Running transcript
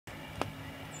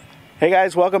Hey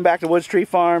guys, welcome back to Woods Tree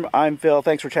Farm. I'm Phil.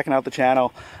 Thanks for checking out the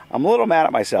channel. I'm a little mad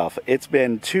at myself. It's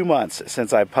been 2 months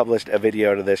since I published a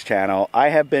video to this channel. I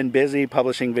have been busy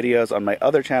publishing videos on my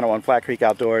other channel on Flat Creek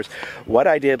Outdoors. What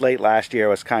I did late last year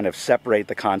was kind of separate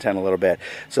the content a little bit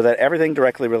so that everything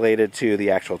directly related to the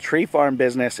actual tree farm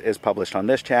business is published on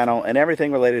this channel, and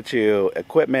everything related to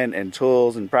equipment and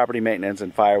tools and property maintenance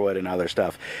and firewood and other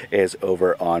stuff is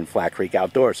over on Flat Creek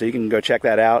Outdoors. So you can go check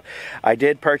that out. I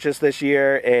did purchase this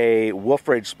year a wolf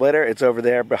bridge splitter. It's over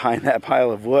there behind that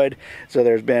pile of wood. So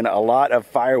there's been a lot of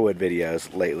firewood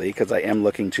videos lately because I am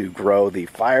looking to grow the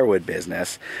firewood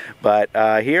business. But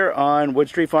here on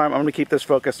Woods Tree Farm, I'm going to keep this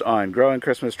focused on growing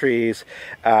Christmas trees,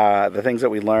 the things that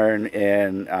we learn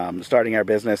in starting our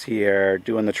business here,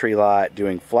 doing the tree lot,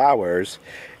 doing flowers,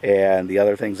 and the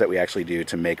other things that we actually do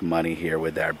to make money here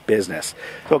with our business.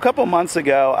 So a couple months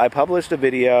ago, I published a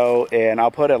video, and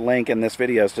I'll put a link in this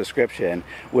video's description,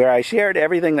 where I shared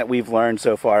everything that we've learned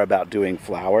so far about doing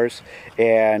flowers.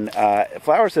 And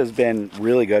flowers has been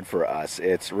really good for us.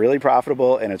 It's really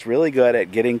profitable, and it's really good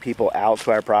at getting people out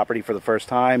to our property for the first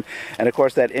time. And of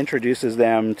course, that introduces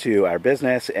them to our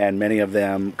business, and many of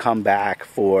them come back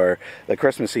for the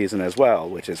Christmas season as well,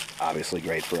 which is obviously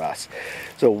great for us.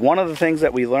 So one of the things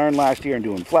that we learned last year in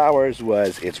doing flowers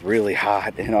was it's really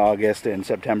hot in August and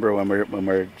September when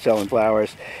we're selling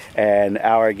flowers, and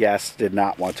our guests did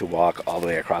not want to walk all the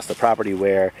way across the property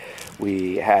where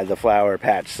we had the flower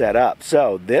patch set up.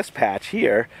 So this patch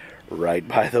here, right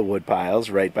by the wood piles,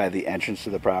 right by the entrance to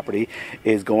the property,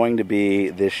 is going to be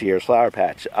this year's flower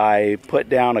patch. I put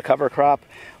down a cover crop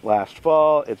last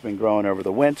fall. It's been growing over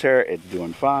the winter. It's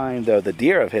doing fine, though the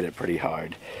deer have hit it pretty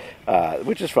hard.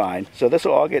 Which is fine. So this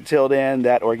will all get tilled in.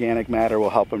 That organic matter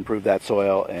will help improve that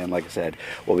soil, and like I said,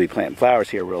 we'll be planting flowers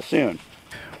here real soon.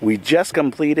 We just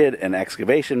completed an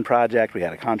excavation project. We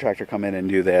had a contractor come in and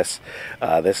do this.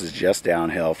 This is just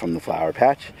downhill from the flower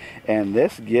patch, and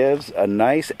this gives a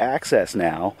nice access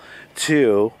now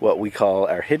to what we call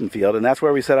our hidden field, and that's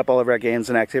where we set up all of our games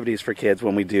and activities for kids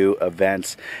when we do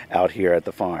events out here at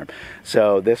the farm.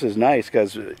 So this is nice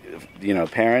because, you know,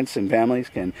 parents and families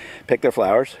can pick their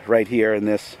flowers right here in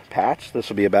this patch. This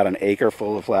will be about an acre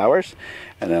full of flowers,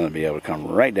 and then they'll be able to come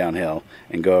right downhill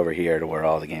and go over here to where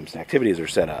all the games and activities are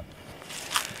set up.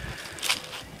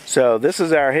 So this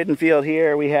is our hidden field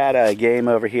here. We had a game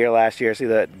over here last year. See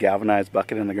that galvanized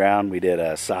bucket in the ground? We did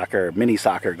a mini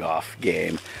soccer golf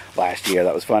game last year.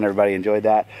 That was fun. Everybody enjoyed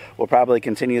that. We'll probably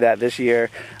continue that this year.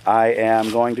 I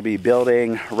am going to be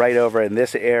building right over in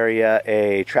this area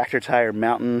a tractor tire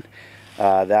mountain.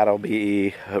 That'll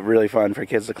be really fun for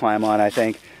kids to climb on, I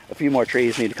think. A few more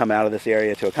trees need to come out of this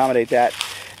area to accommodate that.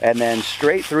 And then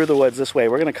straight through the woods this way,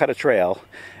 we're going to cut a trail,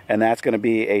 and that's going to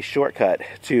be a shortcut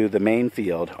to the main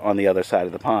field on the other side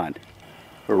of the pond.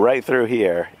 Right through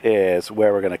here is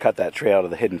where we're going to cut that trail to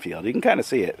the hidden field. You can kind of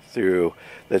see it through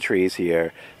the trees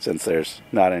here since there's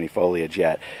not any foliage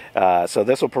yet. So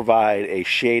this will provide a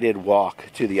shaded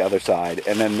walk to the other side.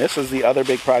 And then this is the other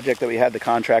big project that we had the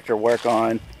contractor work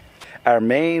on. Our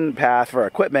main path for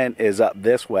equipment is up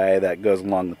this way that goes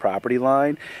along the property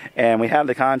line, and we had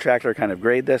the contractor kind of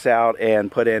grade this out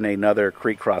and put in another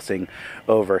creek crossing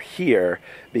over here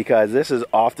because this is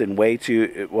often way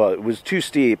too, well, it was too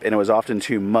steep and it was often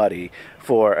too muddy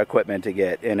for equipment to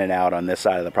get in and out on this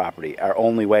side of the property. Our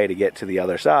only way to get to the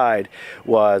other side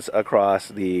was across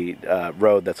the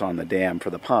road that's on the dam for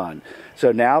the pond.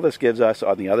 So now this gives us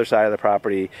on the other side of the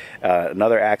property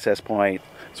another access point.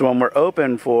 So when we're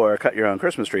open for cut your own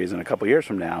Christmas trees in a couple years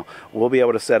from now, we'll be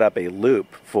able to set up a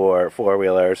loop for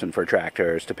four-wheelers and for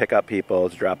tractors to pick up people,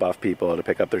 to drop off people, to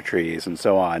pick up their trees and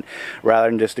so on, rather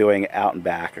than just doing out and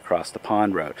back across the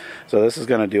pond road. So this is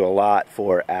going to do a lot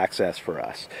for access for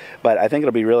us. But I think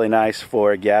it'll be really nice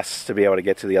for guests to be able to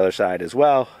get to the other side as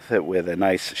well, with a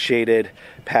nice shaded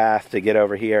path to get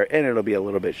over here, and it'll be a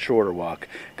little bit shorter walk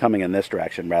coming in this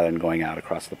direction rather than going out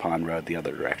across the pond road the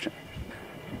other direction.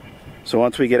 So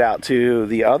once we get out to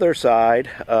the other side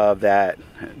of that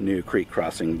new creek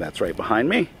crossing that's right behind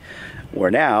me,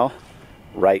 we're now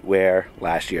right where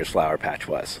last year's flower patch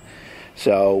was.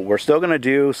 So we're still going to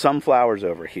do some flowers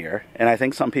over here, and I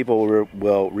think some people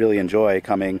will really enjoy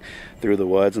coming through the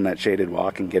woods and that shaded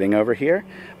walk and getting over here,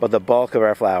 but the bulk of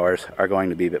our flowers are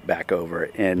going to be back over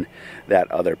in that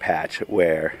other patch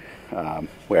where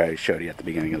I showed you at the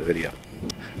beginning of the video.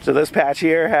 So this patch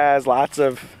here has lots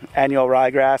of annual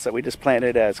ryegrass that we just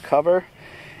planted as cover,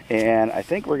 and I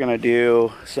think we're going to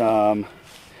do some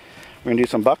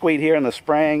buckwheat here in the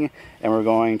spring, and we're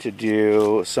going to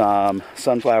do some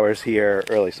sunflowers here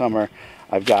early summer.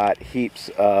 I've got heaps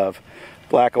of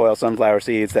black oil sunflower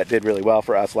seeds that did really well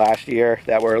for us last year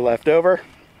that were left over.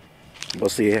 we'll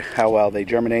see how well they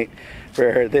germinate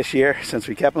for this year, since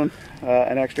we kept them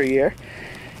an extra year.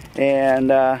 And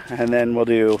then we'll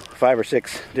do 5 or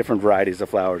 6 different varieties of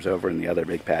flowers over in the other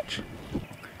big patch.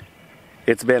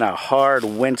 It's been a hard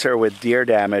winter with deer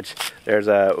damage. There's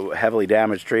a heavily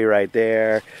damaged tree right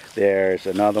there. There's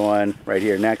another one right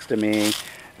here next to me.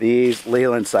 These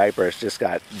Leland cypress just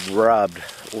got rubbed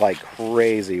like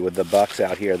crazy with the bucks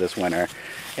out here this winter.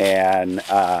 And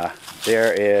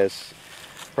there is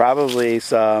probably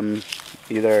some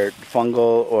either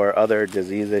fungal or other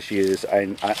disease issues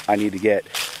I need to get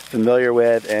familiar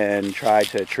with and try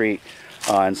to treat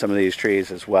on some of these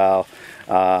trees as well.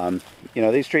 You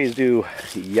know, these trees do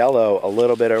yellow a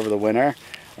little bit over the winter.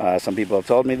 Some people have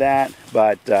told me that,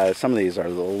 but some of these are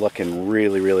looking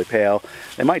really, really pale.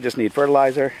 They might just need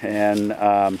fertilizer,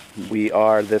 and we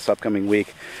are this upcoming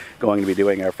week going to be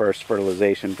doing our first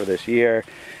fertilization for this year,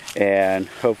 and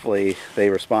hopefully they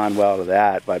respond well to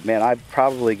that. But man, I've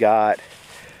probably got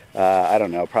I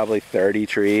don't know, probably 30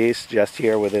 trees just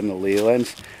here within the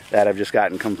Lelands that have just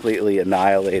gotten completely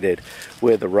annihilated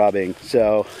with the rubbing.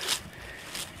 So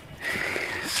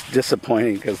it's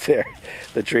disappointing because they're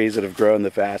the trees that have grown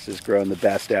the fastest, grown the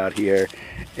best out here,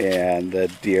 and the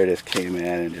deer just came in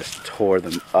and just tore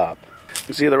them up.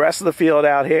 You see the rest of the field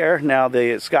out here. Now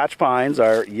the Scotch pines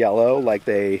are yellow like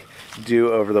they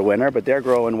do over the winter, but they're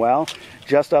growing well.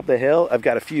 Just up the hill, I've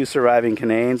got a few surviving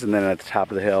cananes, and then at the top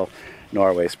of the hill,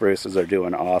 Norway spruces are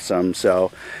doing awesome.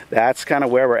 So that's kind of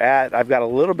where we're at. I've got a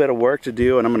little bit of work to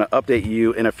do, and I'm going to update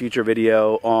you in a future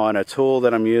video on a tool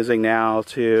that I'm using now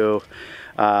to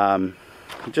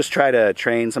just try to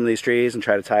train some of these trees and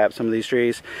try to tie up some of these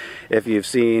trees. If you've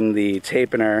seen the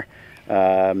tapener,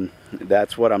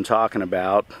 that's what I'm talking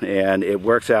about, and it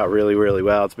works out really, really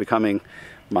well. It's becoming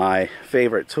my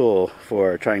favorite tool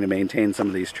for trying to maintain some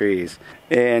of these trees.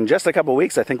 In just a couple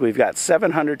weeks, I think we've got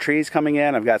 700 trees coming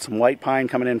in. I've got some white pine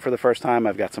coming in for the first time.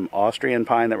 I've got some Austrian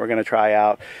pine that we're going to try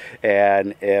out.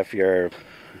 And if you're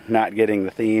not getting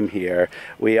the theme here,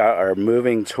 we are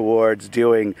moving towards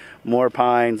doing more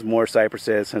pines, more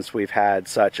cypresses, since we've had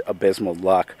such abysmal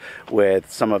luck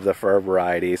with some of the fir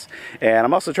varieties. And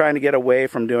I'm also trying to get away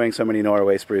from doing so many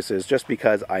Norway spruces, just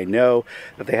because I know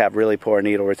that they have really poor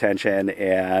needle retention,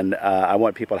 and I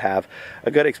want people to have a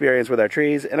good experience with our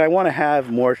trees, and I want to have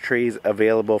more trees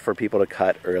available for people to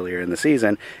cut earlier in the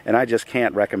season, and I just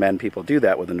can't recommend people do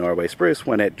that with a Norway spruce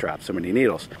when it drops so many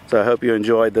needles. So I hope you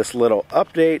enjoyed this little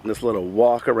update, this little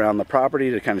walk around the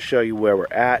property to kind of show you where we're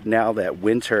at now that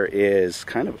winter is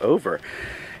kind of over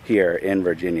here in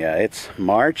Virginia. It's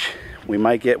March. We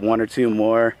might get 1 or 2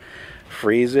 more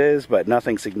freezes, but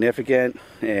nothing significant,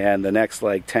 and the next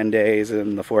like 10 days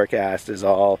in the forecast is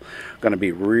all going to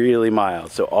be really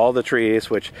mild. So all the trees,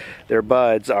 which their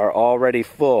buds are already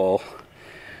full,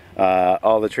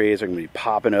 all the trees are going to be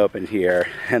popping open here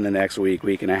in the next week,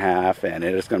 week and a half, and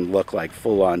it is going to look like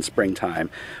full-on springtime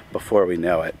before we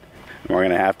know it. And we're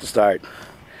going to have to start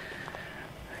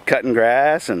cutting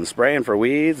grass and spraying for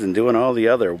weeds and doing all the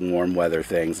other warm weather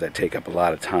things that take up a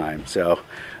lot of time. So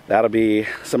that'll be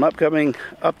some upcoming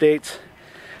updates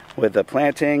with the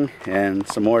planting and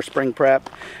some more spring prep,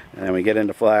 and then we get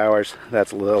into flowers.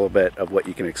 That's a little bit of what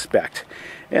you can expect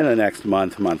in the next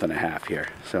month, month and a half here.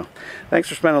 So thanks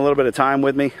for spending a little bit of time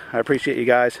with me. I appreciate you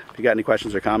guys. If you got any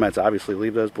questions or comments, obviously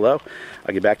leave those below.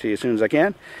 I'll get back to you as soon as I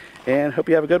can, and hope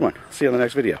you have a good one. See you on the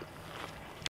next video.